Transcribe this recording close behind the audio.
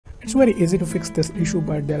It's very easy to fix this issue,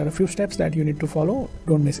 but there are a few steps that you need to follow.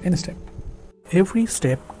 Don't miss any step. Every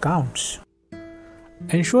step counts.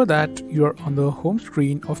 Ensure that you're on the home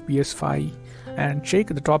screen of PS5 and check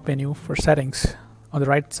the top menu for settings on the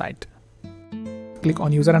right side. Click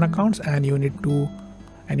on user and accounts, and you need to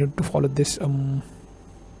follow this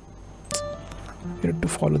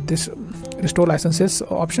restore licenses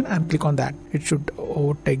option and click on that. It should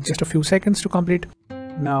take just a few seconds to complete.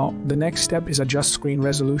 Now the next step is adjust screen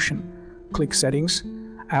resolution. Click settings.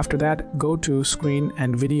 After that, go to screen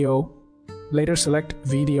and video. Later select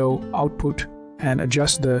video output and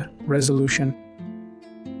adjust the resolution.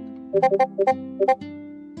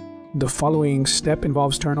 The following step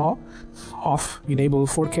involves turn off enable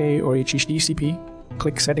 4K or HDCP.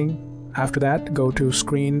 Click setting. After that, go to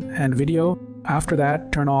screen and video. After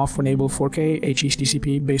that, turn off enable 4K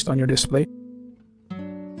HDCP based on your display.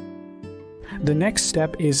 The next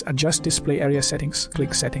step is adjust display area settings.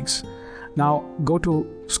 Click settings. Now go to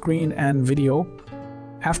screen and video.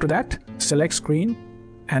 After that, select screen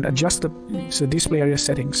and adjust the display area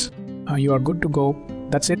settings. You are good to go.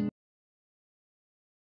 That's it.